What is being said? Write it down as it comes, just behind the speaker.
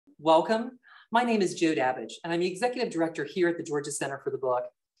Welcome. My name is Jo Dabbage, and I'm the Executive Director here at the Georgia Center for the Book.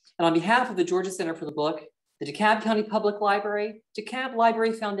 And on behalf of the Georgia Center for the Book, the DeKalb County Public Library, DeKalb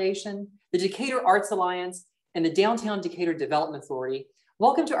Library Foundation, the Decatur Arts Alliance, and the Downtown Decatur Development Authority,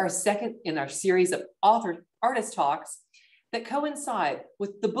 welcome to our second in our series of artist talks that coincide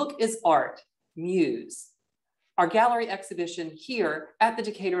with The Book is Art, Muse, our gallery exhibition here at the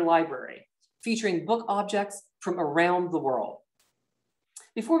Decatur Library, featuring book objects from around the world.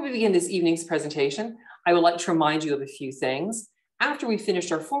 Before we begin this evening's presentation, I would like to remind you of a few things. After we finished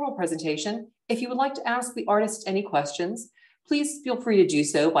our formal presentation, if you would like to ask the artist any questions, please feel free to do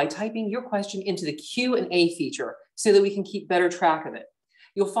so by typing your question into the Q&A feature so that we can keep better track of it.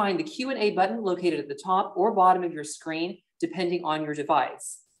 You'll find the Q&A button located at the top or bottom of your screen, depending on your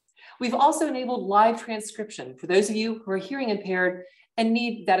device. We've also enabled live transcription for those of you who are hearing impaired and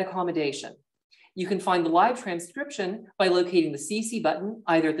need that accommodation. You can find the live transcription by locating the CC button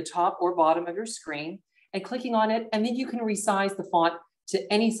either at the top or bottom of your screen and clicking on it, and then you can resize the font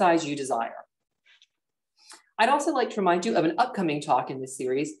to any size you desire. I'd also like to remind you of an upcoming talk in this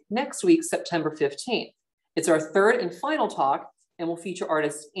series next week, September 15th. It's our third and final talk and will feature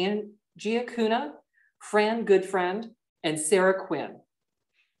artists Angia Kuna, Fran Goodfriend, and Sarah Quinn.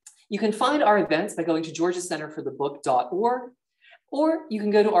 You can find our events by going to georgiacenterforthebook.org, or you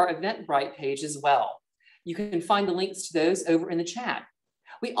can go to our Eventbrite page as well. You can find the links to those over in the chat.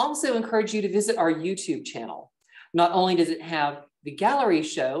 We also encourage you to visit our YouTube channel. Not only does it have the gallery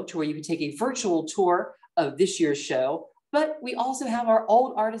show to where you can take a virtual tour of this year's show, but we also have our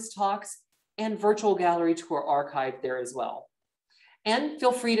old artist talks and virtual gallery tour archived there as well. And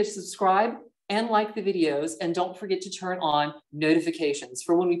feel free to subscribe and like the videos, and don't forget to turn on notifications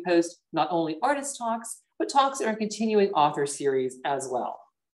for when we post not only artist talks, but talks in our continuing author series as well.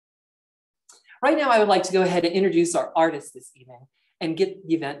 Right now, I would like to go ahead and introduce our artist this evening and get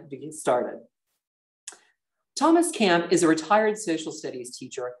the event to get started. Thomas Camp is a retired social studies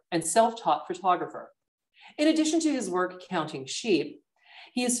teacher and self-taught photographer. In addition to his work counting sheep,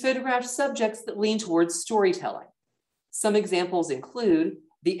 he has photographed subjects that lean towards storytelling. Some examples include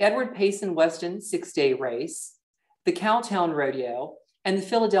the Edward Payson Weston 6-day race, the Cowtown Rodeo, and the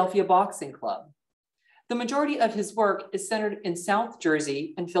Philadelphia Boxing Club. The majority of his work is centered in South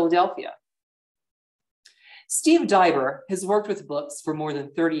Jersey and Philadelphia. Steve Daiber has worked with books for more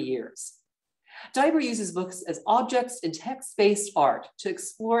than 30 years. Daiber uses books as objects in text-based art to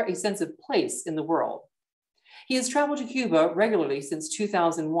explore a sense of place in the world. He has traveled to Cuba regularly since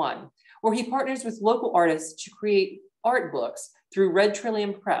 2001, where he partners with local artists to create art books through Red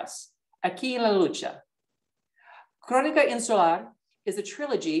Trillium Press, Aquí, lucha. Cronica, insular is a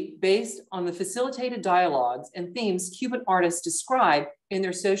trilogy based on the facilitated dialogues and themes Cuban artists describe in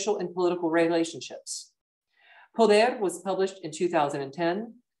their social and political relationships. Poder was published in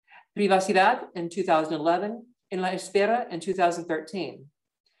 2010, Privacidad in 2011, and espera in 2013.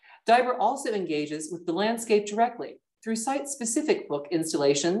 Daiber also engages with the landscape directly through site-specific book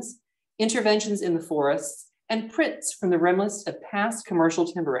installations, interventions in the forests, and prints from the remnants of past commercial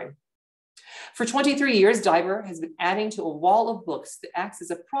timbering. For 23 years, Daiber has been adding to a wall of books that acts as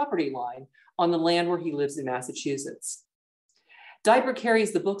a property line on the land where he lives in Massachusetts. Daiber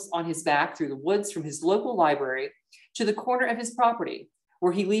carries the books on his back through the woods from his local library to the corner of his property,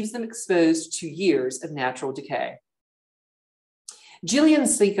 where he leaves them exposed to years of natural decay. Jillian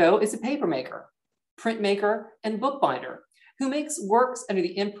Sico is a papermaker, printmaker, and bookbinder who makes works under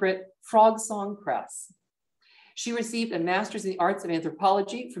the imprint Frog Song Press. She received a master's in the arts of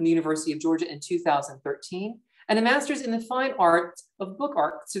anthropology from the University of Georgia in 2013 and a master's in the fine arts of book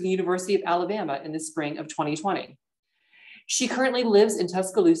art through the University of Alabama in the spring of 2020. She currently lives in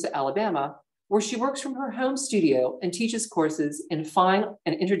Tuscaloosa, Alabama, where she works from her home studio and teaches courses in fine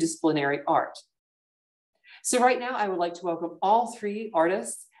and interdisciplinary art. So right now, I would like to welcome all three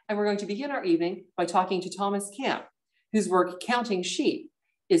artists, and we're going to begin our evening by talking to Thomas Camp, whose work Counting Sheep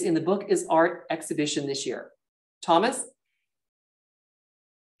is in the Book is Art exhibition this year. Thomas?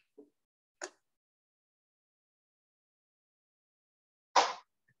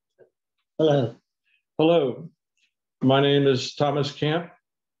 Hello. Hello. My name is Thomas Camp.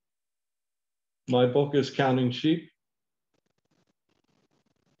 My book is Counting Sheep.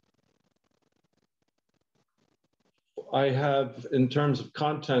 I have, in terms of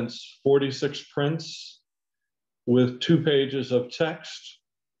contents, 46 prints with 2 pages of text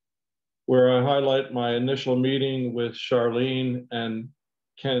where I highlight my initial meeting with Charlene and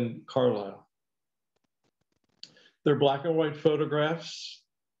Ken Carlisle. They're black and white photographs,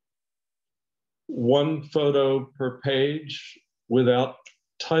 1 photo per page without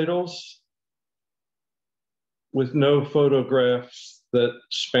titles, with no photographs that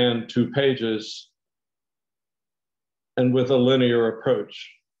span 2 pages and with a linear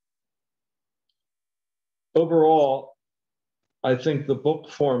approach. Overall, I think the book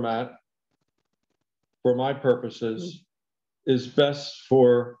format, for my purposes, is best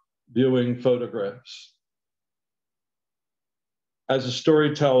for viewing photographs. As a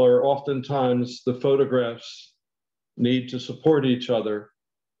storyteller, oftentimes the photographs need to support each other.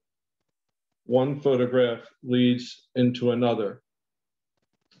 One photograph leads into another,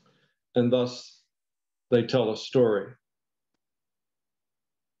 and thus they tell a story.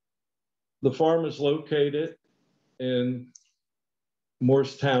 The farm is located in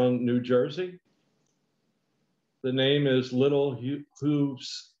Morristown, New Jersey. The name is Little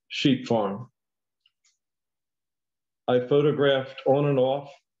Hooves Sheep Farm. I photographed on and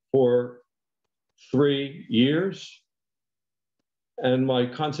off for 3 years, and my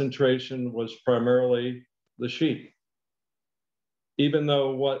concentration was primarily the sheep. Even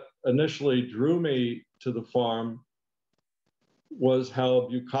though what initially drew me to the farm was how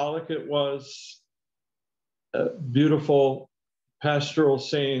bucolic it was, beautiful pastoral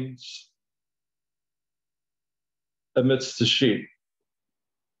scenes amidst the sheep.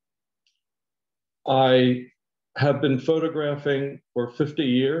 I have been photographing for 50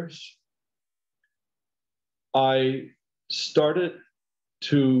 years. I started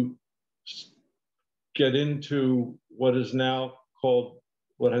to get into what is now called,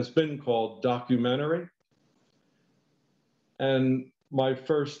 what has been called documentary. And my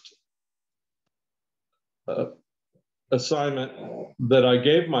first assignment that I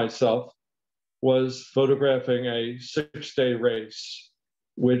gave myself was photographing a 6-day race,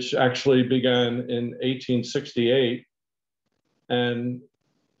 which actually began in 1868 and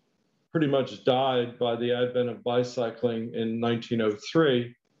pretty much died by the advent of bicycling in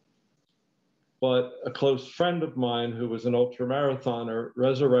 1903. But a close friend of mine who was an ultramarathoner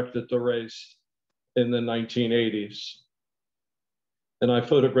resurrected the race in the 1980s. And I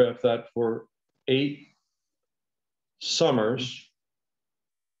photographed that for 8 summers.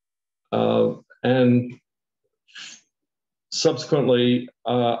 And subsequently,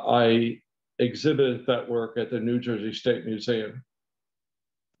 I exhibited that work at the New Jersey State Museum.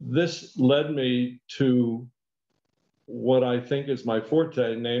 This led me to what I think is my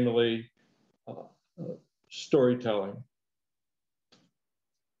forte, namely storytelling.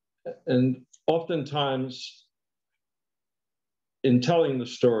 And oftentimes, in telling the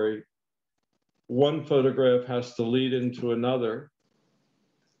story, one photograph has to lead into another.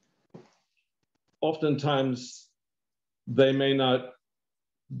 Oftentimes, they may not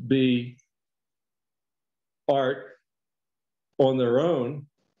be art on their own,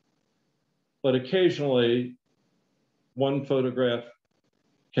 but occasionally one photograph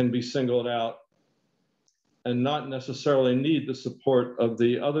can be singled out and not necessarily need the support of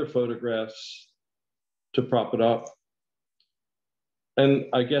the other photographs to prop it up. And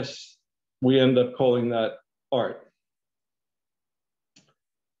I guess we end up calling that art.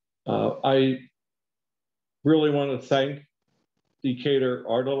 I really want to thank Decatur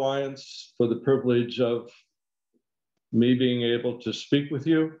Art Alliance for the privilege of me being able to speak with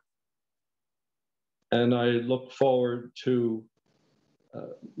you. And I look forward to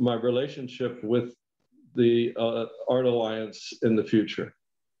my relationship with the Art Alliance in the future.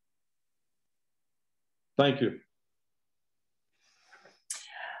 Thank you.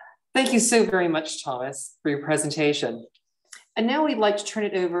 Thank you so very much, Thomas, for your presentation. And now we'd like to turn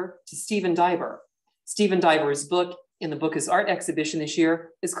it over to Stephen Daiber. Stephen Daiber's book in the Book is Art exhibition this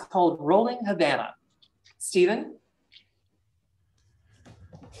year is called Rolling Havana. Stephen?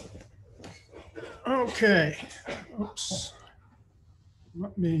 Okay. Oops.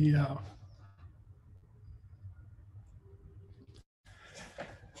 Let me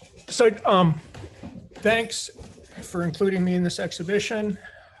thanks for including me in this exhibition.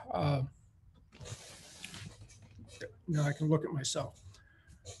 Now I can look at myself.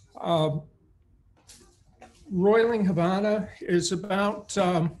 Roiling Havana is about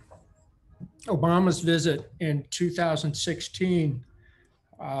Obama's visit in 2016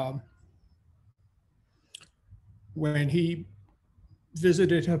 when he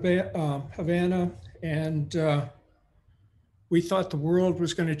visited Havana, and we thought the world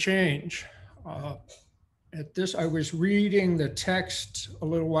was going to change. At this, I was reading the text a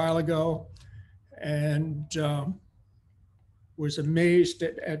little while ago and was amazed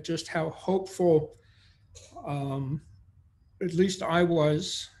at just how hopeful, at least I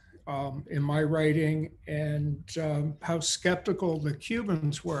was in my writing, and how skeptical the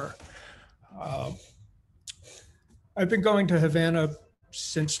Cubans were. I've been going to Havana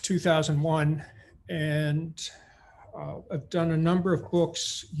since 2001, and I've done a number of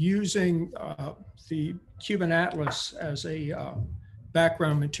books using the Cuban atlas as a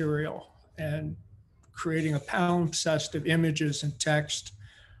background material and creating a palimpsest of images and text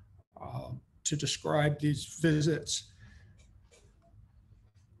to describe these visits.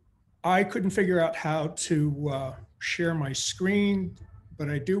 I couldn't figure out how to share my screen, but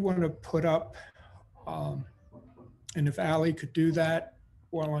I do want to put up, and if Ali could do that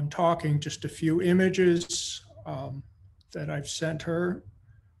while I'm talking, just a few images that I've sent her.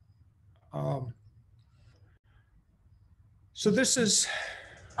 So this is,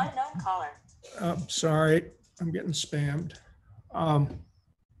 unknown caller. Sorry, I'm getting spammed.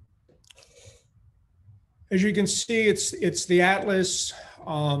 As you can see, it's the atlas,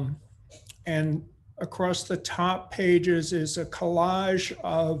 and across the top pages is a collage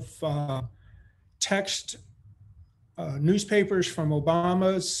of text, newspapers from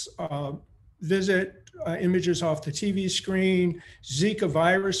Obama's visit, images off the TV screen. Zika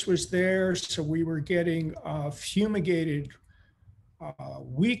virus was there, so we were getting fumigated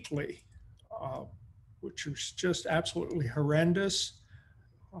weekly, which was just absolutely horrendous.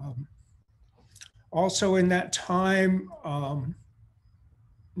 Also in that time,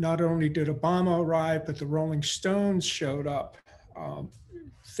 not only did Obama arrive, but the Rolling Stones showed up,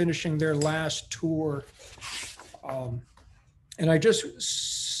 finishing their last tour. And I just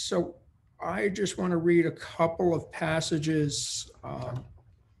want to read a couple of passages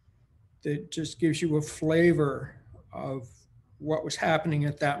that just gives you a flavor of what was happening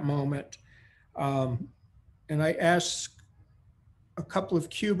at that moment. And I asked a couple of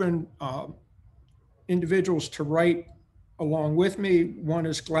Cuban individuals to write along with me. One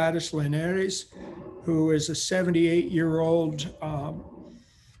is Gladys Linares, who is a 78-year-old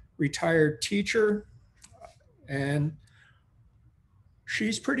retired teacher, and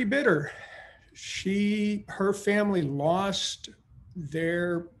she's pretty bitter. Her family lost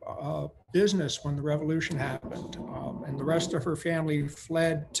their business when the revolution happened, and the rest of her family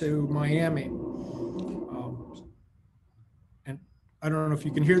fled to Miami. And I don't know if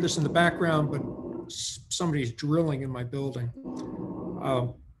you can hear this in the background, but somebody's drilling in my building.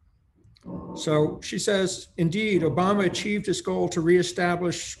 So she says, indeed, Obama achieved his goal to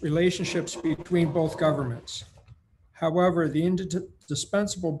reestablish relationships between both governments. However, the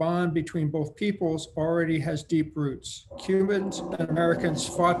indispensable bond between both peoples already has deep roots. Cubans and Americans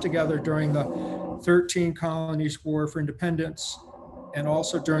fought together during the 13 Colonies War for Independence, and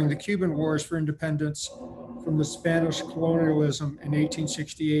also during the Cuban Wars for Independence from the Spanish colonialism in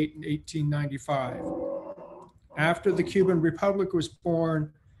 1868 and 1895. After the Cuban Republic was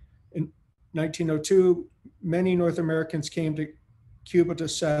born in 1902, many North Americans came to Cuba to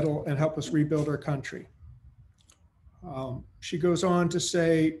settle and help us rebuild our country. She goes on to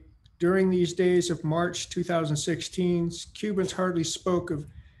say, during these days of March 2016, Cubans hardly spoke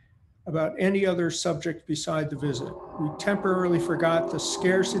about any other subject beside the visit. We temporarily forgot the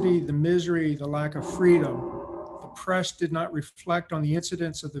scarcity, the misery, the lack of freedom. The press did not reflect on the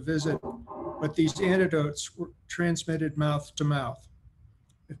incidents of the visit, but these anecdotes were transmitted mouth to mouth.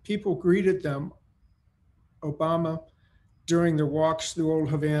 If people greeted them, Obama, during their walks through Old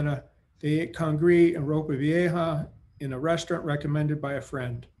Havana, they ate congri and ropa vieja in a restaurant recommended by a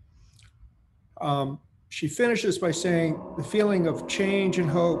friend. She finishes by saying, the feeling of change and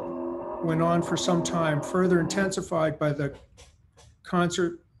hope went on for some time, further intensified by the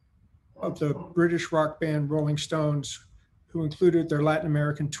concert of the British rock band Rolling Stones, who included their Latin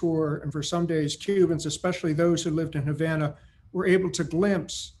American tour. And for some days, Cubans, especially those who lived in Havana, were able to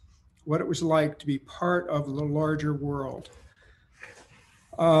glimpse what it was like to be part of the larger world.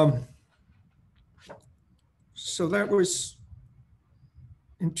 So that was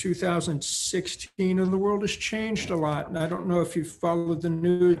in 2016, and the world has changed a lot. And I don't know if you've followed the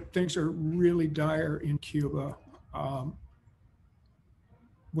news, things are really dire in Cuba.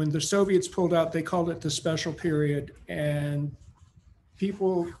 When the Soviets pulled out, they called it the special period, and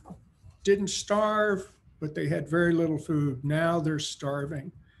people didn't starve, but they had very little food. Now they're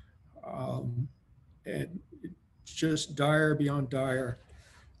starving. And it's just dire beyond dire.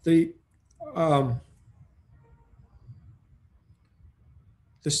 The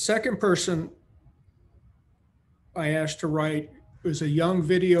second person I asked to write was a young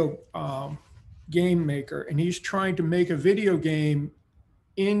video game maker, and he's trying to make a video game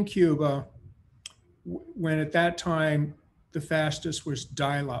in Cuba when at that time the fastest was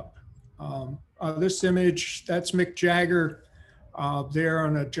dial-up. This image, that's Mick Jagger there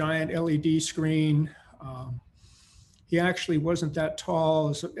on a giant LED screen. He actually wasn't that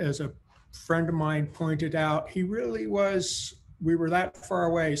tall, as a friend of mine pointed out. He really was, we were that far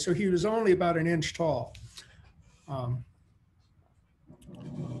away, so he was only about an inch tall.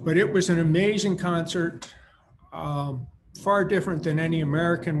 But it was an amazing concert, far different than any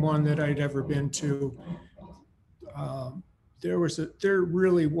American one that I'd ever been to. There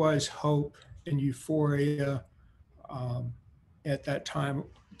really was hope and euphoria at that time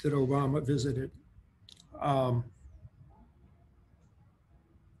that Obama visited.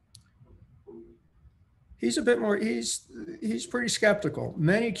 He's a bit more, he's pretty skeptical.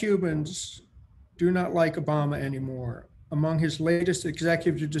 Many Cubans do not like Obama anymore. Among his latest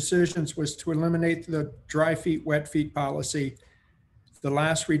executive decisions was to eliminate the dry feet, wet feet policy, the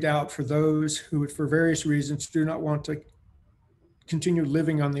last redoubt for those who, for various reasons, do not want to continue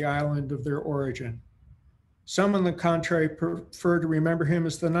living on the island of their origin. Some, on the contrary, prefer to remember him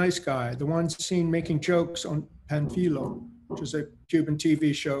as the nice guy, the one seen making jokes on Panfilo, which is a Cuban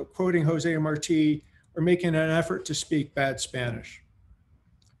TV show, quoting Jose Marti, or making an effort to speak bad Spanish.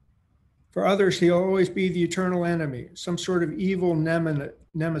 For others, he'll always be the eternal enemy, some sort of evil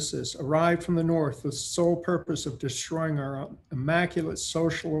nemesis arrived from the north with the sole purpose of destroying our immaculate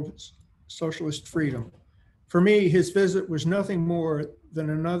socialist freedom. For me, his visit was nothing more than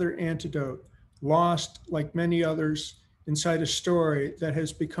another antidote, lost like many others inside a story that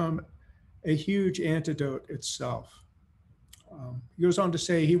has become a huge antidote itself. He goes on to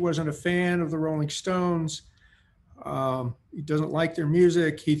say he wasn't a fan of the Rolling Stones. He doesn't like their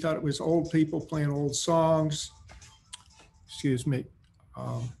music. He thought it was old people playing old songs. Excuse me.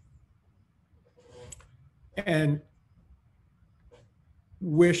 And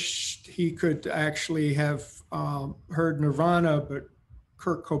wished he could actually have heard Nirvana, but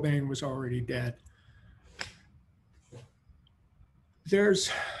Kurt Cobain was already dead. They're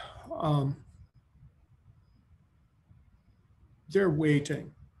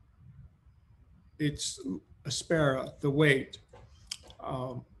waiting. It's espera, the wait.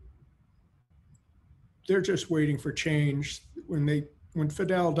 They're just waiting for change. When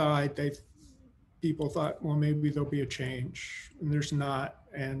Fidel died, people thought, well, maybe there'll be a change, and there's not.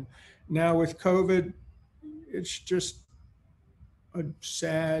 And now with COVID, it's just a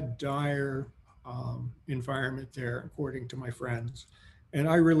sad, dire environment there, according to my friends. And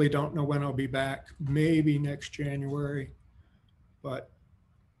I really don't know when I'll be back, maybe next January, but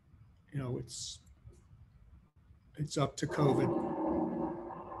it's up to COVID.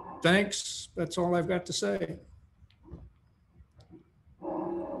 Thanks, that's all I've got to say.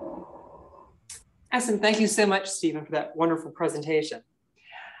 Awesome, thank you so much, Stephen, for that wonderful presentation.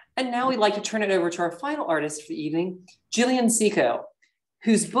 And now we'd like to turn it over to our final artist for the evening, Jillian Sico,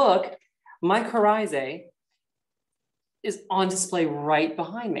 whose book, Mycorrhizae, is on display right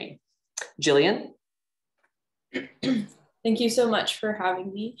behind me. Jillian? Thank you so much for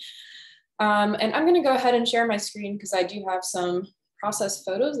having me. And I'm gonna go ahead and share my screen because I do have some process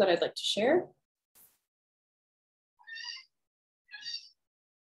photos that I'd like to share.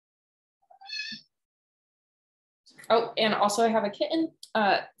 Oh, and also I have a kitten,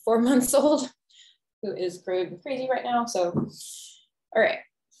 4 months old, who is growing crazy right now. So, all right.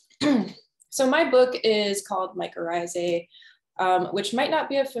 So my book is called Mycorrhizae, which might not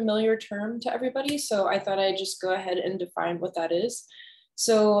be a familiar term to everybody. So I thought I'd just go ahead and define what that is.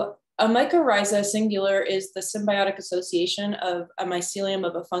 So a mycorrhiza singular is the symbiotic association of a mycelium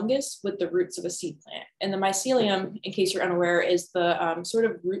of a fungus with the roots of a seed plant. And the mycelium, in case you're unaware, is the sort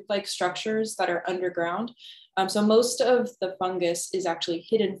of root-like structures that are underground. So most of the fungus is actually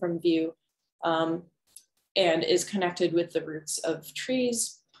hidden from view and is connected with the roots of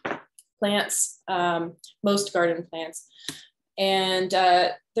trees, plants, most garden plants. And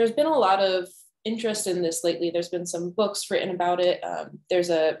there's been a lot of interest in this lately. There's been some books written about it. There's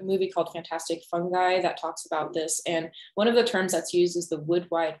a movie called Fantastic Fungi that talks about this. And one of the terms that's used is the wood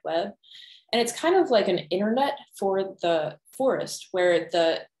wide web. And it's kind of like an internet for the forest where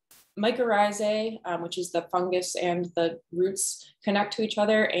the mycorrhizae, which is the fungus and the roots, connect to each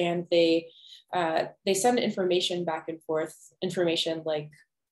other, and they send information back and forth, information like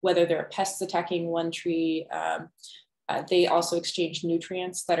whether there are pests attacking one tree. They also exchange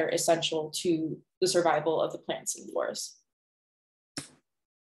nutrients that are essential to the survival of the plants in the forest.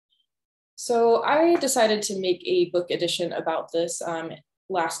 So I decided to make a book edition about this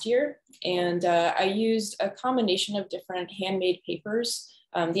last year, and I used a combination of different handmade papers.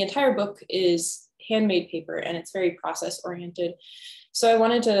 The entire book is handmade paper and it's very process oriented. So I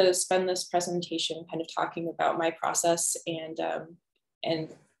wanted to spend this presentation kind of talking about my process and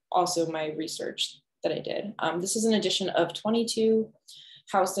also my research that I did. This is an edition of 22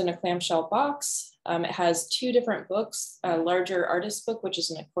 housed in a clamshell box. It has two different books, a larger artist book, which is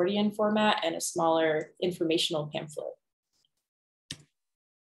an accordion format, and a smaller informational pamphlet.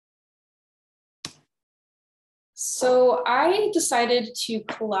 So I decided to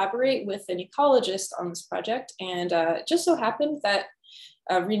collaborate with an ecologist on this project, and it just so happened that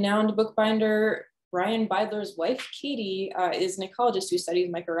renowned bookbinder Brian Beidler's wife, Katie, is an ecologist who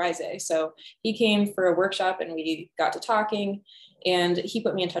studies mycorrhizae. So he came for a workshop and we got to talking, and he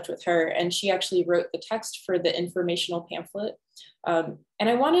put me in touch with her, and she actually wrote the text for the informational pamphlet. And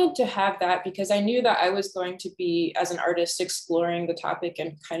I wanted to have that because I knew that I was going to be, as an artist, exploring the topic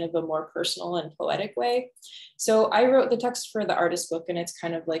in kind of a more personal and poetic way. So I wrote the text for the artist book, and it's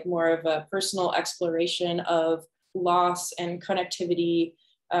kind of like more of a personal exploration of loss and connectivity,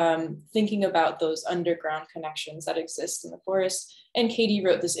 thinking about those underground connections that exist in the forest. And Katie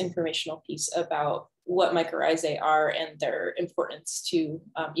wrote this informational piece about what mycorrhizae are and their importance to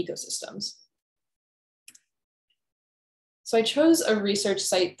ecosystems. So I chose a research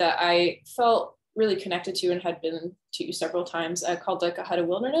site that I felt really connected to and had been to several times, called the Cowtown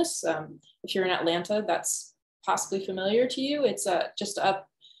Wilderness. If you're in Atlanta, that's possibly familiar to you. It's just up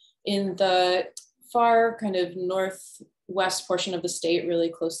in the far kind of northwest portion of the state, really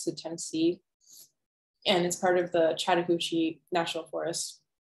close to Tennessee. And it's part of the Chattahoochee National Forest.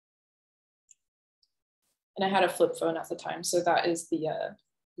 And I had a flip phone at the time, so that is the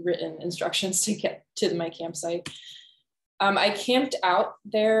written instructions to get to my campsite. I camped out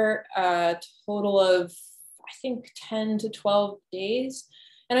there a total of, I think, 10 to 12 days.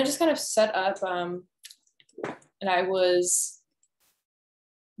 And I just kind of set up, and I was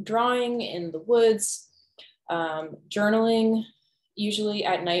drawing in the woods, journaling, usually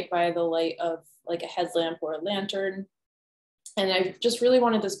at night by the light of like a headlamp or a lantern. And I just really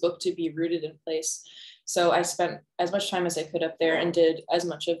wanted this book to be rooted in place. So I spent as much time as I could up there and did as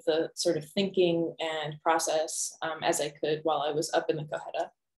much of the sort of thinking and process as I could while I was up in the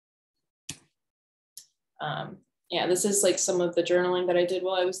Cowtown. Yeah, this is like some of the journaling that I did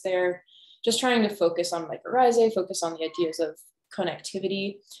while I was there, just trying to focus on mycorrhizae, focus on the ideas of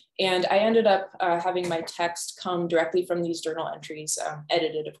connectivity. And I ended up having my text come directly from these journal entries,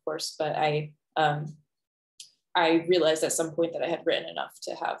 edited of course, but I realized at some point that I had written enough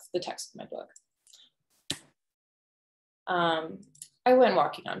to have the text of my book. I went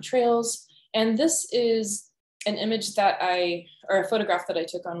walking on trails, and this is an image that or a photograph that I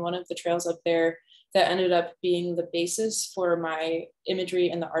took on one of the trails up there that ended up being the basis for my imagery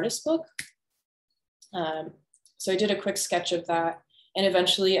in the artist book. So I did a quick sketch of that, and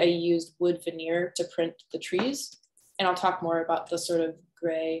eventually I used wood veneer to print the trees. And I'll talk more about the sort of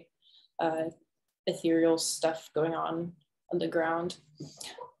gray, ethereal stuff going on the ground.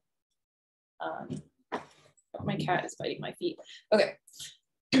 My cat is biting my feet. Okay.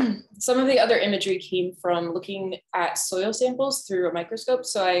 Some of the other imagery came from looking at soil samples through a microscope.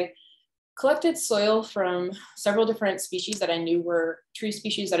 So I collected soil from several different species that I knew were tree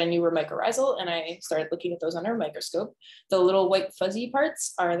species that I knew were mycorrhizal, and I started looking at those under a microscope. The little white fuzzy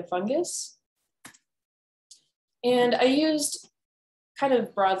parts are the fungus. And I used kind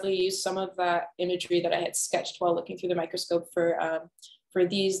of broadly some of that imagery that I had sketched while looking through the microscope for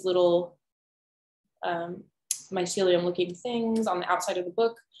these little mycelium looking things on the outside of the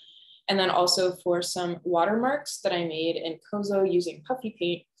book. And then also for some watermarks that I made in Kozo using puffy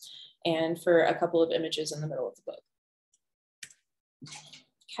paint, and for a couple of images in the middle of the book.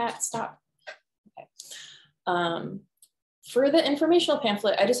 Cat, stop. Okay. For the informational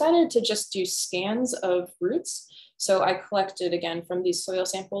pamphlet, I decided to just do scans of roots. So I collected, again, from these soil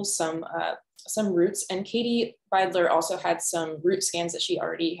samples, some roots, and Katie Beidler also had some root scans that she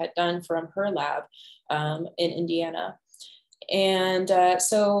already had done from her lab in Indiana. And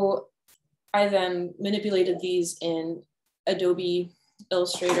so I then manipulated these in Adobe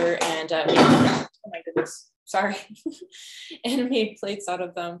Illustrator and oh my goodness, sorry, and made plates out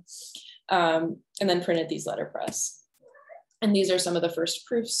of them, and then printed these letterpress. And these are some of the first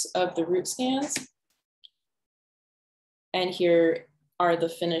proofs of the root scans. And here are the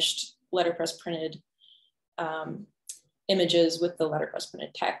finished letterpress printed images with the letterpress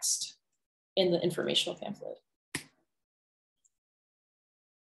printed text in the informational pamphlet.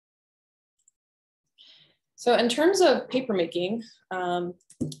 So in terms of paper making,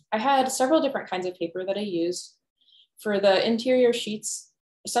 I had several different kinds of paper that I used. For the interior sheets,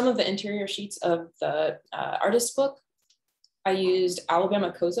 some of the interior sheets of the artist book, I used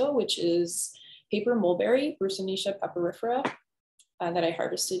Alabama Kozo, which is paper mulberry, Brucinicia peperifera, that I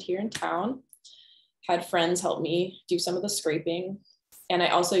harvested here in town. Had friends help me do some of the scraping. And I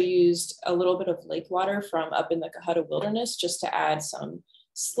also used a little bit of lake water from up in the Cowtown Wilderness just to add some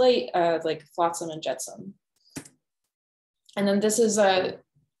slate, like flotsam and jetsam. And then this is the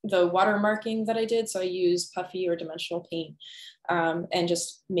watermarking that I did. So I used puffy or dimensional paint and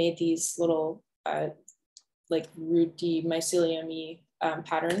just made these little like rudi mycelium-y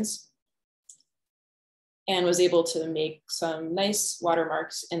patterns, and was able to make some nice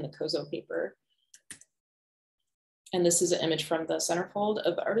watermarks in the Kozo paper. And this is an image from the centerfold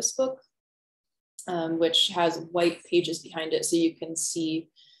of the artist book, which has white pages behind it, so you can see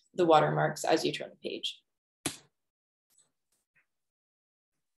the watermarks as you turn the page.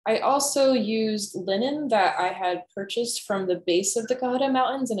 I also used linen that I had purchased from the base of the Cajada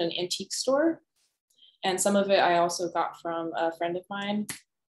Mountains in an antique store. And some of it I also got from a friend of mine.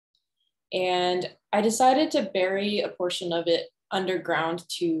 And I decided to bury a portion of it underground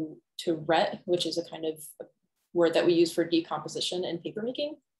to ret, which is a kind of word that we use for decomposition in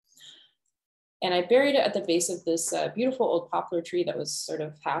papermaking. And I buried it at the base of this beautiful old poplar tree that was sort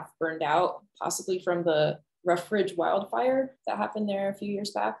of half burned out, possibly from the Rough Ridge wildfire that happened there a few years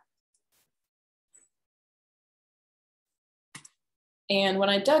back. And when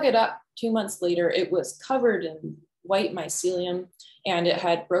I dug it up 2 months later, it was covered in white mycelium, and it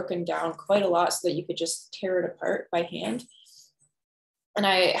had broken down quite a lot so that you could just tear it apart by hand. And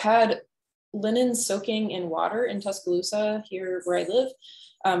I had linen soaking in water in Tuscaloosa, here where I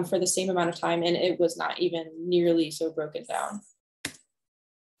live, for the same amount of time, and it was not even nearly so broken down.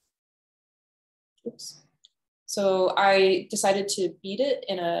 Oops. So I decided to beat it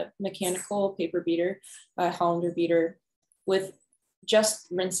in a mechanical paper beater, a Hollander beater, with just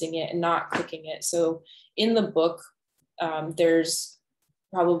rinsing it and not cooking it. So in the book, there's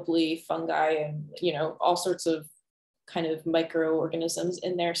probably fungi and, you know, all sorts of kind of microorganisms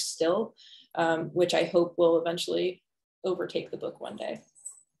in there still, which I hope will eventually overtake the book one day.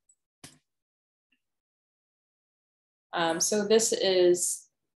 So this is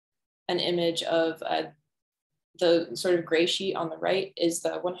an image of the sort of gray sheet on the right is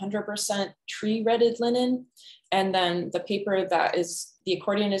the 100% tree-retted linen. And then the paper that is the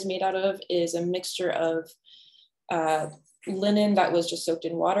accordion is made out of is a mixture of linen that was just soaked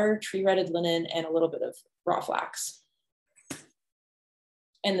in water, tree-retted linen, and a little bit of raw flax.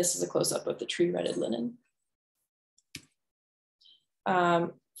 And this is a close-up of the tree-retted linen.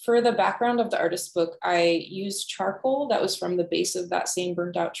 For the background of the artist book, I used charcoal that was from the base of that same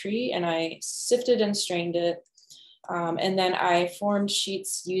burnt out tree, and I sifted and strained it. And then I formed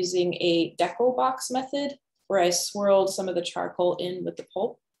sheets using a deco box method, where I swirled some of the charcoal in with the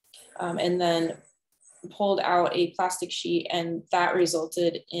pulp, and then pulled out a plastic sheet, and that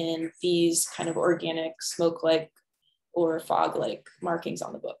resulted in these kind of organic smoke-like or fog-like markings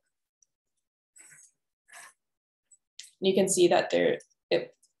on the book. And you can see that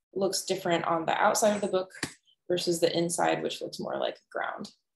it looks different on the outside of the book versus the inside, which looks more like ground.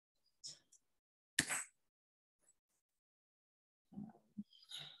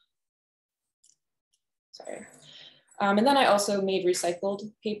 Sorry. And then I also made recycled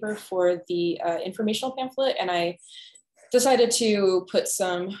paper for the informational pamphlet, and I decided to put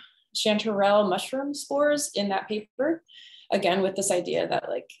some chanterelle mushroom spores in that paper, again with this idea that,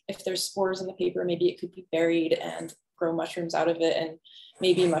 like, if there's spores in the paper, maybe it could be buried and grow mushrooms out of it, and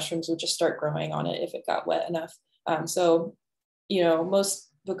maybe mushrooms would just start growing on it if it got wet enough. So, you know,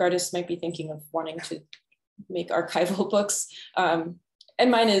 most book artists might be thinking of wanting to make archival books, and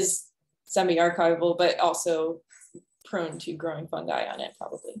mine is semi-archival, but also prone to growing fungi on it,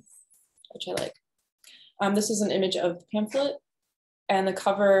 probably, which I like. This is an image of the pamphlet, and the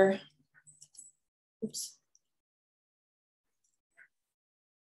cover, oops.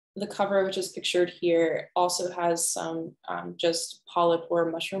 The cover, which is pictured here, also has some just polyp or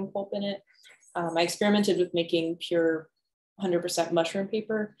mushroom pulp in it. I experimented with making pure 100% mushroom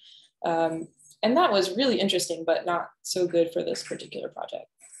paper, and that was really interesting, but not so good for this particular project.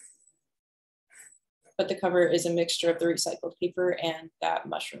 But the cover is a mixture of the recycled paper and that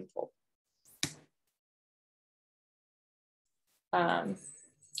mushroom pulp.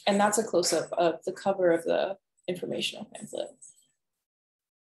 And that's a close-up of the cover of the informational pamphlet.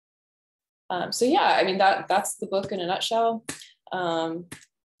 So yeah, I mean, that's the book in a nutshell. And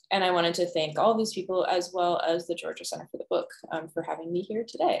I wanted to thank all these people, as well as the Georgia Center for the Book, for having me here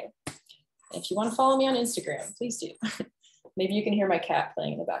today. If you want to follow me on Instagram, please do. Maybe you can hear my cat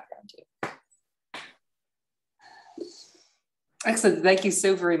playing in the background too. Excellent. Thank you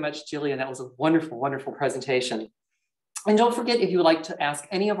so very much, Jillian. That was a wonderful, wonderful presentation. And don't forget, if you would like to ask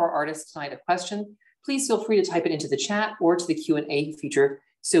any of our artists tonight a question, please feel free to type it into the chat or to the Q&A feature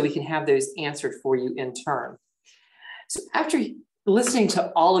so we can have those answered for you in turn. So after listening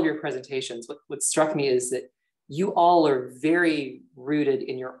to all of your presentations, what struck me is that you all are very rooted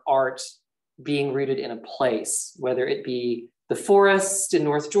in your art being rooted in a place, whether it be the forest in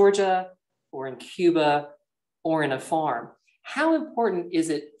North Georgia or in Cuba or in a farm. How important is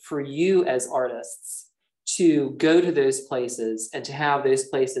it for you as artists to go to those places and to have those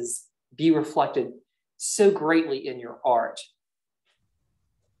places be reflected so greatly in your art?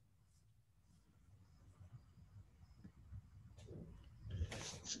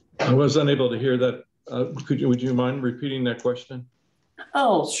 I was unable to hear that. Would you mind repeating that question?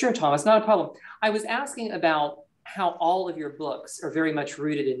 Oh, sure, Thomas, not a problem. I was asking about how all of your books are very much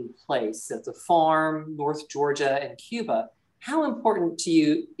rooted in place at the farm, North Georgia, and Cuba. How important to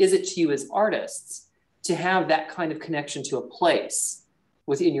you is it to you as artists to have that kind of connection to a place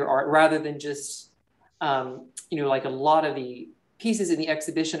within your art, rather than just, like a lot of the pieces in the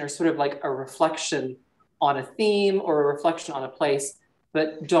exhibition are sort of like a reflection on a theme or a reflection on a place,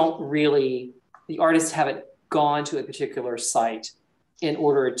 but don't really, the artists haven't gone to a particular site in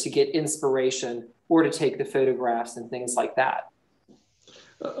order to get inspiration or to take the photographs and things like that?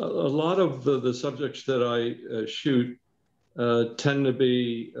 A lot of the subjects that I shoot tend to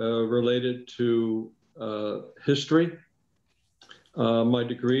be related to history. My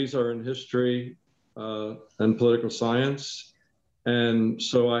degrees are in history and political science. And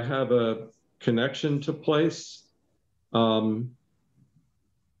so I have a connection to place.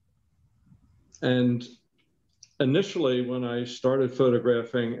 And initially, when I started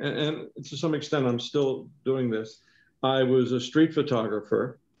photographing, and to some extent I'm still doing this, I was a street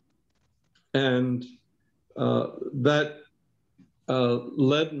photographer. And that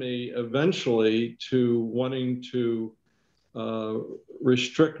led me eventually to wanting to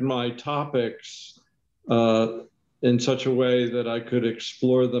restrict my topics in such a way that I could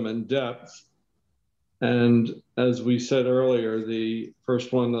explore them in depth. And as we said earlier, the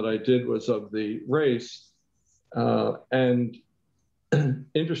first one that I did was of the race. And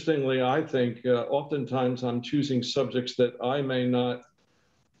interestingly, I think oftentimes I'm choosing subjects that I may not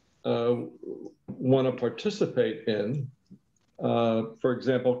want to participate in. For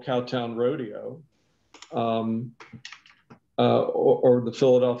example, Cowtown Rodeo, or the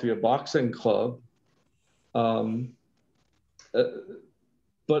Philadelphia Boxing Club.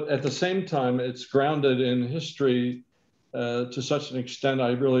 But at the same time, it's grounded in history to such an extent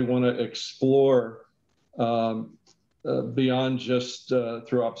I really want to explore beyond just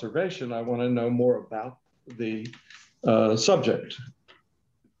through observation. I want to know more about the subject.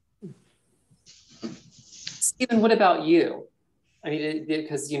 Stephen, what about you? I mean,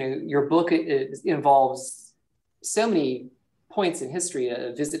 because your book involves so many points in history,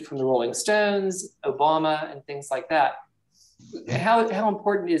 a visit from the Rolling Stones, Obama, and things like that. How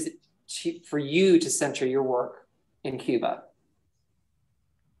important is it for you to center your work in Cuba?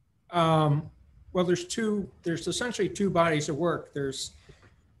 Well, there's essentially two bodies of work. There's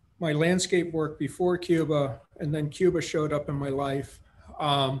my landscape work before Cuba, and then Cuba showed up in my life.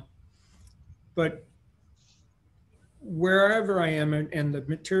 But wherever I am and the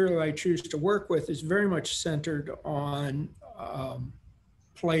material I choose to work with is very much centered on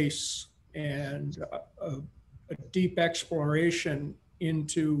place and a deep exploration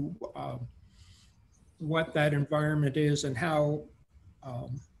into what that environment is and how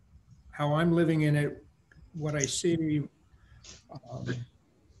I'm living in it, what I see,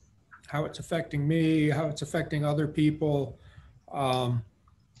 how it's affecting me, how it's affecting other people.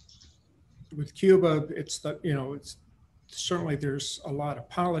 With Cuba, it's certainly there's a lot of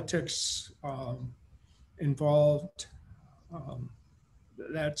politics involved.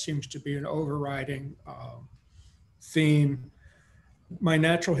 That seems to be an overriding theme. My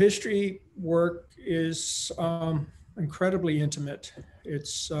natural history work is incredibly intimate.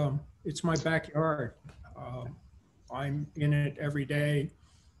 It's my backyard. I'm in it every day.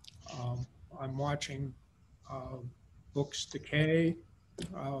 I'm watching books decay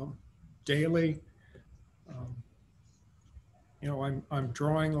daily. I'm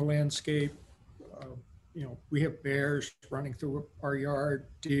drawing the landscape. We have bears running through our yard,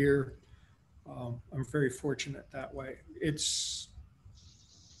 deer. I'm very fortunate that way. It's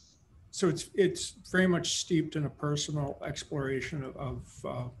very much steeped in a personal exploration of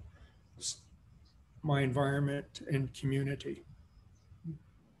my environment and community.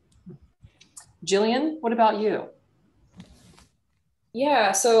 Jillian, what about you?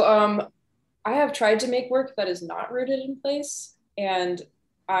 Yeah, so I have tried to make work that is not rooted in place, and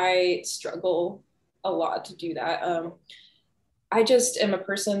I struggle a lot to do that. I just am a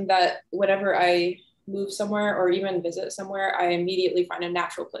person that whenever I move somewhere or even visit somewhere, I immediately find a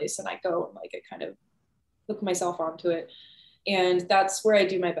natural place and I go and I kind of hook myself onto it. And that's where I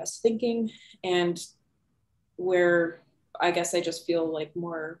do my best thinking and where I guess I just feel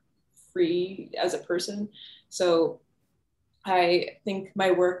more free as a person. So I think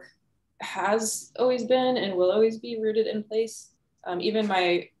my work has always been and will always be rooted in place. Even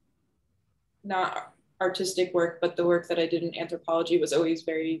my not artistic work, but the work that I did in anthropology was always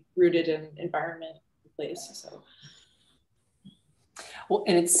very rooted in environment and place. So. Well,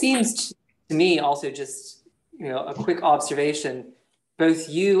 and it seems to me also, just, you know, a quick observation, both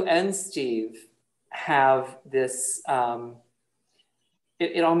you and Steve have this,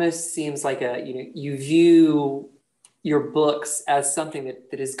 it almost seems like you view your books as something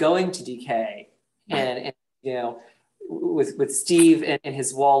that is going to decay, and you know, with Steve and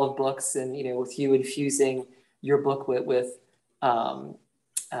his wall of books, and, you know, with you infusing your book with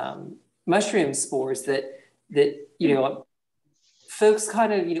mushroom spores, that you know, folks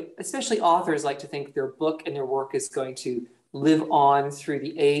kind of, you know, especially authors, like to think their book and their work is going to live on through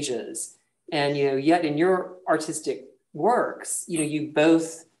the ages. And, you know, yet in your artistic works, you know, you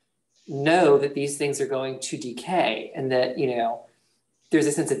both know that these things are going to decay, and that, you know, there's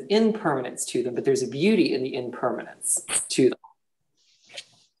a sense of impermanence to them, but there's a beauty in the impermanence to them.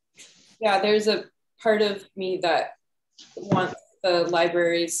 Yeah, there's a part of me that wants the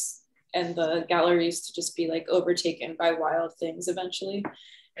libraries and the galleries to just be like overtaken by wild things eventually.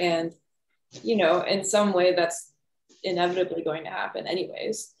 And, you know, in some way that's inevitably going to happen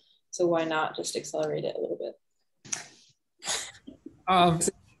anyways. So why not just accelerate it a little bit?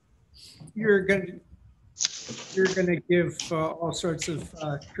 You're going to give all sorts of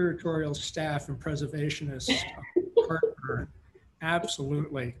curatorial staff and preservationists heartburn.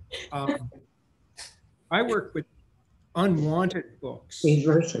 Absolutely. I work with unwanted books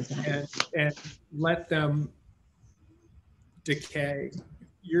and let them decay.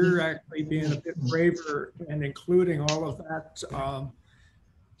 You're actually being a bit braver and including all of that.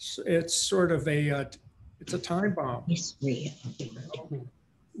 It's sort of it's a time bomb. It's real.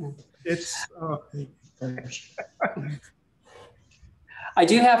 It's I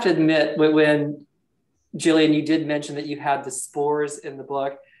do have to admit, when Jillian, you did mention that you had the spores in the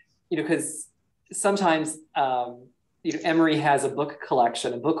book, you know, because sometimes you know, Emory has a book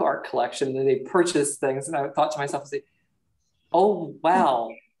collection, a book art collection, and they purchase things, and I thought to myself, oh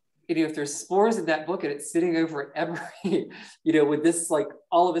wow, you know, if there's spores in that book and it's sitting over at Emory, you know, would this like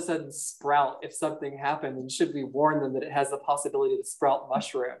all of a sudden sprout if something happened, and should we warn them that it has the possibility to sprout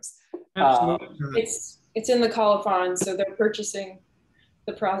mushrooms? absolutely. It's in the colophon, so they're purchasing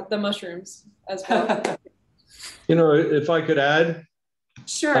the mushrooms as well. You know, if I could add.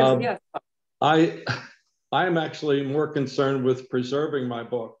 Sure, yes. I am actually more concerned with preserving my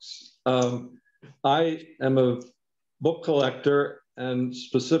books. I am a book collector, and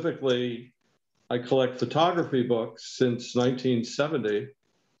specifically, I collect photography books since 1970,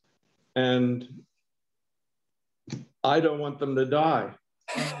 and I don't want them to die.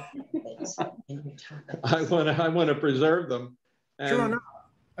 I want to preserve them. And Sure enough.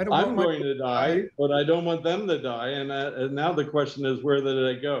 I'm going to die, but I don't want them to die. And now the question is, where did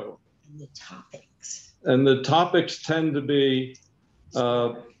they go? The topics. And the topics tend to be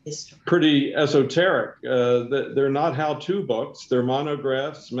pretty esoteric. They're not how-to books. They're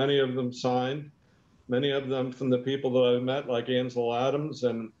monographs, many of them signed, many of them from the people that I've met, like Ansel Adams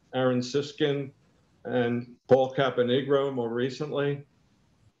and Aaron Siskin and Paul Caponegro more recently.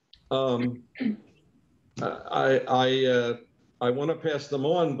 I want to pass them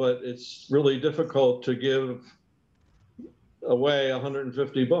on, but it's really difficult to give away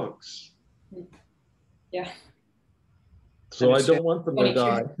 150 books. Yeah. So I don't want them to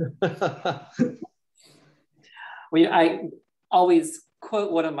die. Well, I always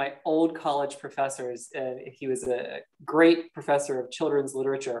quote one of my old college professors, and he was a great professor of children's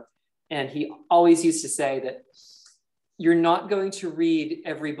literature. And he always used to say that you're not going to read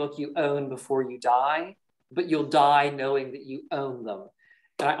every book you own before you die, but you'll die knowing that you own them.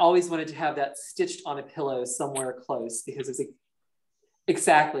 And I always wanted to have that stitched on a pillow somewhere close, because it's like,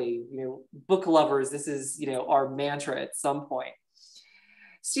 exactly, you know, book lovers, this is, you know, our mantra at some point.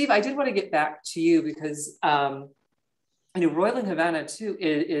 Steve, I did want to get back to you because, you know, Roiling Havana too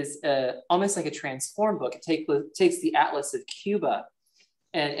is almost like a transform book. It takes the Atlas of Cuba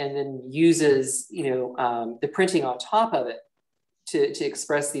and then uses, you know, the printing on top of it to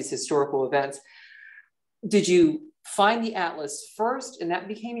express these historical events. Did you find the Atlas first and that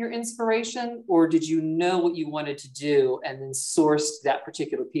became your inspiration, or did you know what you wanted to do and then sourced that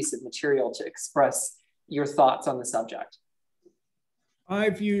particular piece of material to express your thoughts on the subject?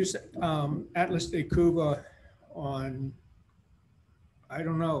 I've used Atlas de Cuba on, I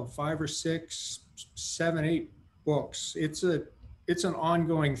don't know, 5 or 6, 7, 8 books. It's an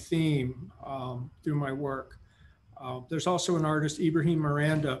ongoing theme through my work. There's also an artist, Ibrahim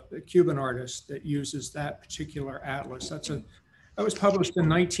Miranda, a Cuban artist, that uses that particular atlas. That was published in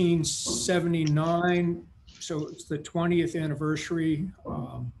 1979, so it's the 20th anniversary.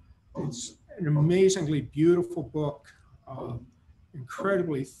 an amazingly beautiful book,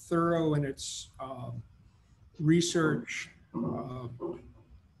 incredibly thorough in its research.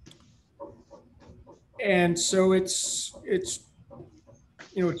 And so it's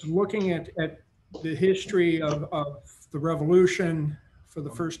looking at the history of the revolution for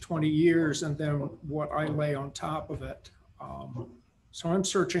the first 20 years and then what I lay on top of it. So I'm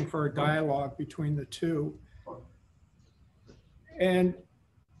searching for a dialogue between the two. And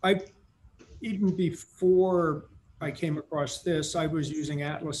even before I came across this, I was using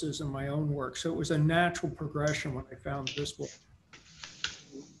atlases in my own work. So it was a natural progression when I found this book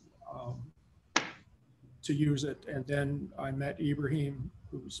to use it. And then I met Ibrahim,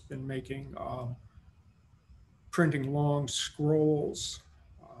 who's been making, printing long scrolls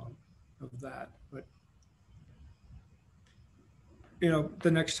of that. But,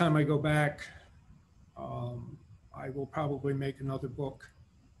 the next time I go back, I will probably make another book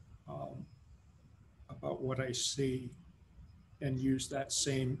about what I see and use that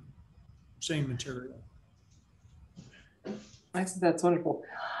same material. I think that's wonderful.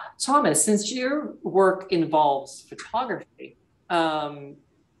 Thomas, since your work involves photography, in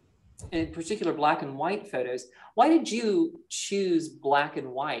particular black and white photos, why did you choose black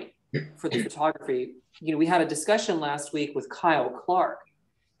and white for the photography? We had a discussion last week with Kyle Clark,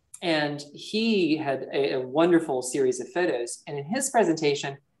 and he had a wonderful series of photos. And in his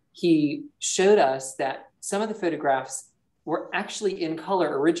presentation, he showed us that some of the photographs were actually in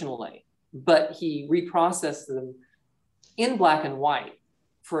color originally, but he reprocessed them in black and white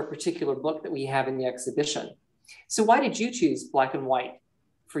for a particular book that we have in the exhibition. So why did you choose black and white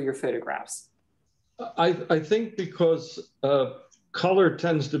for your photographs? I think because color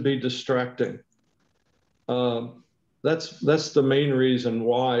tends to be distracting. That's the main reason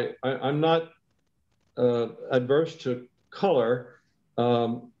why. I'm not adverse to color,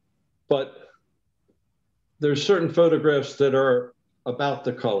 but there's certain photographs that are about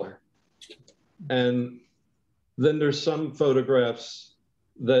the color. And then there's some photographs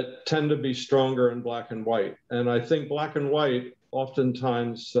that tend to be stronger in black and white. And I think black and white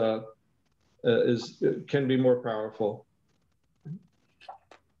oftentimes can be more powerful.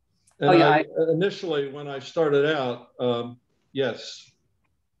 And initially, when I started out, yes.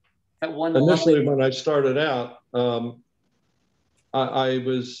 Initially, when I started out, I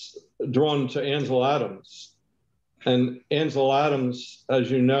was drawn to Ansel Adams. And Ansel Adams,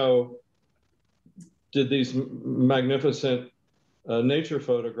 as you know, did these magnificent nature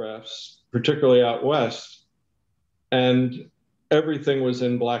photographs, particularly out west, and everything was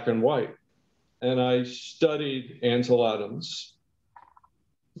in black and white. And I studied Ansel Adams.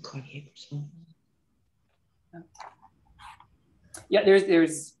 Yeah,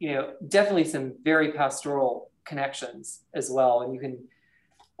 there's definitely some very pastoral connections as well, and you can,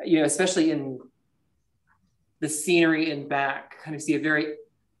 especially in the scenery in back, kind of see a very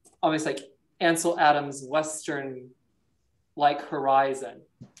almost like Ansel Adams Western like horizon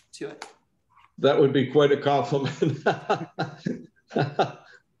to it. That would be quite a compliment.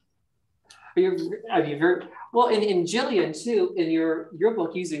 Well, in Jillian too, in your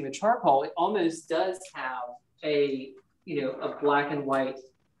book using the charcoal, it almost does have a black and white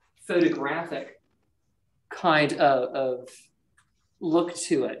photographic kind of look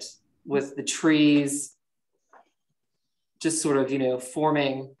to it, with the trees just sort of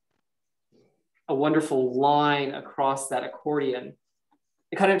forming a wonderful line across that accordion.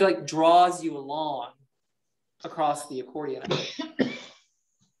 It kind of like draws you along across the accordion.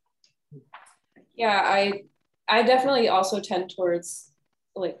 Yeah, I definitely also tend towards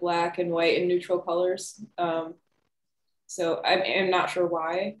like black and white and neutral colors. So I'm not sure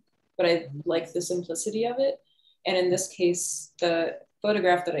why, but I like the simplicity of it. And in this case, the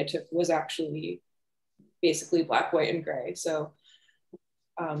photograph that I took was actually basically black, white, and gray. So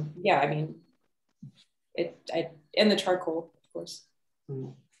yeah, I mean, and the charcoal, of course.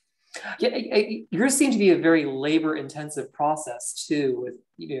 Yeah, yours seemed to be a very labor-intensive process too, with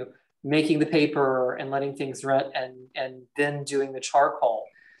making the paper and letting things run, and then doing the charcoal.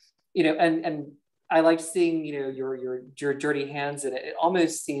 And I liked seeing your dirty hands in it. It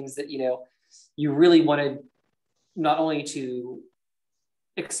almost seems that you really wanted not only to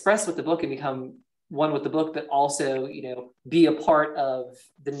express with the book and become one with the book, but also be a part of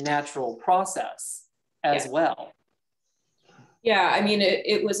the natural process as well. Yeah, I mean,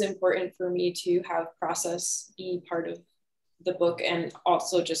 it was important for me to have process be part of the book, and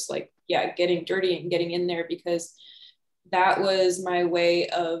also just like, getting dirty and getting in there, because that was my way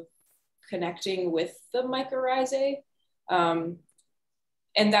of connecting with the mycorrhizae.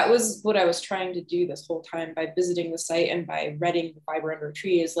 And that was what I was trying to do this whole time by visiting the site and by reading The Fiber Under a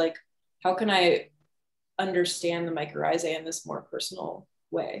Tree, is like, how can I understand the mycorrhizae in this more personal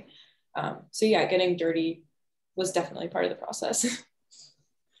way? So yeah, getting dirty was definitely part of the process.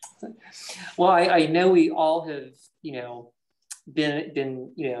 Well, I know we all have,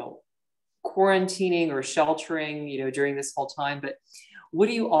 been, quarantining or sheltering, during this whole time, but what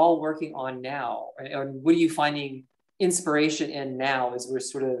are you all working on now? And what are you finding inspiration in now as we're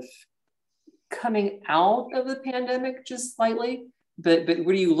sort of coming out of the pandemic just slightly? But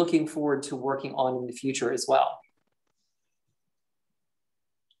what are you looking forward to working on in the future as well?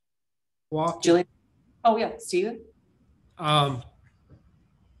 Walking. Jillian? Oh yeah, Stephen?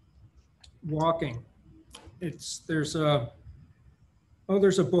 Walking. There's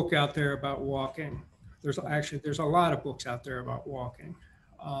a book out there about walking. There's a lot of books out there about walking,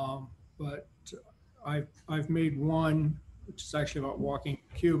 but I've made one which is actually about walking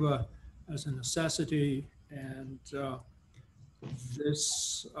in Cuba as a necessity, and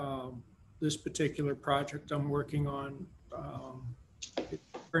this particular project I'm working on, it's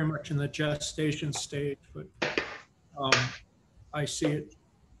very much in the gestation stage, but I see it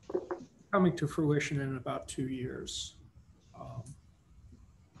coming to fruition in about 2 years.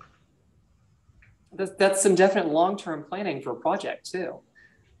 That's some definite long-term planning for a project too.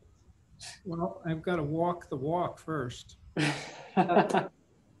 Well, I've got to walk the walk first.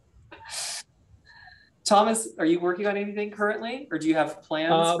 Thomas, are you working on anything currently, or do you have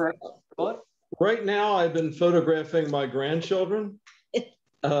plans for a book? Right now, I've been photographing my grandchildren.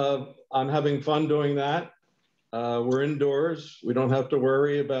 I'm having fun doing that. We're indoors. We don't have to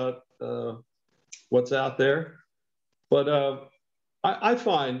worry about what's out there. But I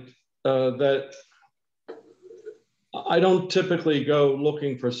find that I don't typically go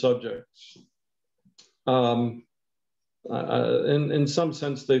looking for subjects. In some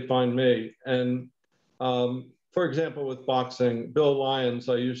sense, they find me. And for example, with boxing, Bill Lyons,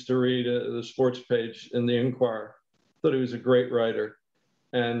 I used to read the sports page in the Inquirer. Thought he was a great writer.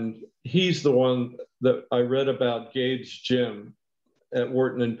 And he's the one that I read about Gabe's gym at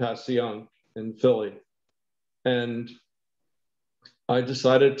Wharton and Passyunk in Philly. And I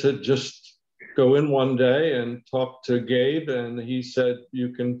decided to just go in one day and talk to Gabe, and he said, you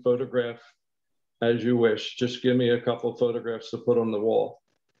can photograph as you wish. Just give me a couple of photographs to put on the wall.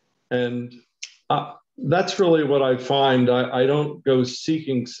 And that's really what I find. I don't go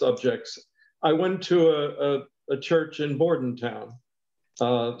seeking subjects. I went to a church in Bordentown,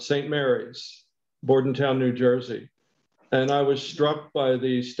 St. Mary's, Bordentown, New Jersey. And I was struck by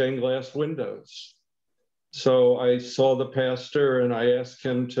the stained glass windows. So I saw the pastor and I asked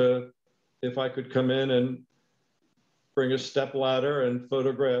him if I could come in and bring a step ladder and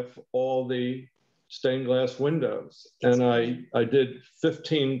photograph all the stained glass windows. And I did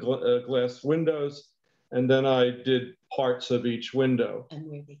 15 glass windows, and then I did parts of each window.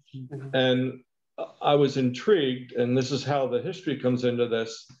 And I was intrigued, and this is how the history comes into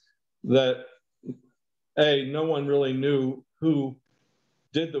this, that no one really knew who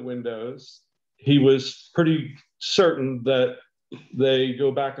did the windows. He was pretty certain that they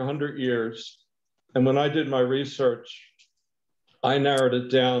go back 100 years. And when I did my research, I narrowed it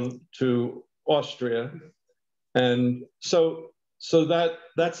down to Austria. And so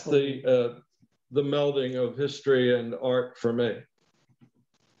that's the melding of history and art for me.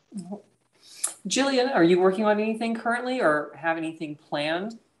 Jillian, are you working on anything currently or have anything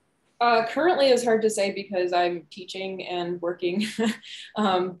planned? Currently is hard to say because I'm teaching and working,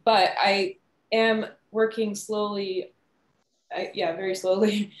 but I am working slowly, very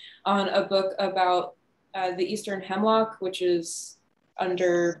slowly, on a book about the Eastern hemlock, which is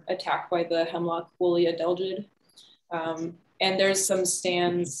under attack by the hemlock woolly adelgid. And there's some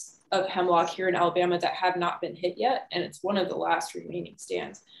stands of hemlock here in Alabama that have not been hit yet, and it's one of the last remaining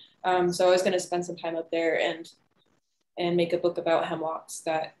stands. So I was going to spend some time up there and make a book about hemlocks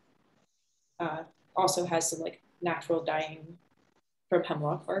that also has some like natural dying from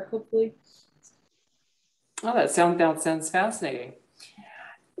hemlock bark, hopefully. Oh, that sounds fascinating.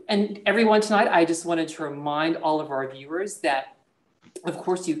 And everyone tonight, I just wanted to remind all of our viewers that, of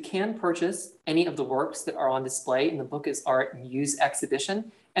course, you can purchase any of the works that are on display in the Book is Art Muse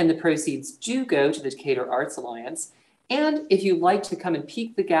exhibition, and the proceeds do go to the Decatur Arts Alliance. And if you'd like to come and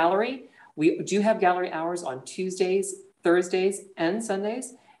peek the gallery, we do have gallery hours on Tuesdays, Thursdays, and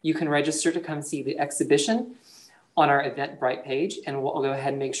Sundays. You can register to come see the exhibition on our Eventbrite page, and we'll go ahead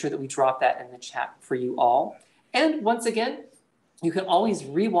and make sure that we drop that in the chat for you all. And once again, you can always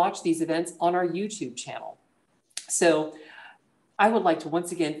rewatch these events on our YouTube channel. So I would like to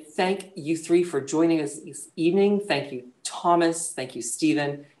once again thank you three for joining us this evening. Thank you, Thomas. Thank you,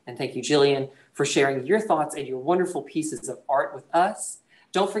 Stephen. And thank you, Jillian, for sharing your thoughts and your wonderful pieces of art with us.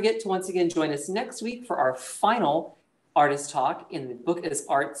 Don't forget to once again join us next week for our final artist talk in the Book as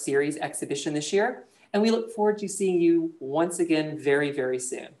Art series exhibition this year. And we look forward to seeing you once again very, very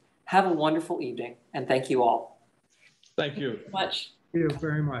soon. Have a wonderful evening, and thank you all. Thank you. Thank you so much. Thank you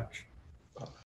very much.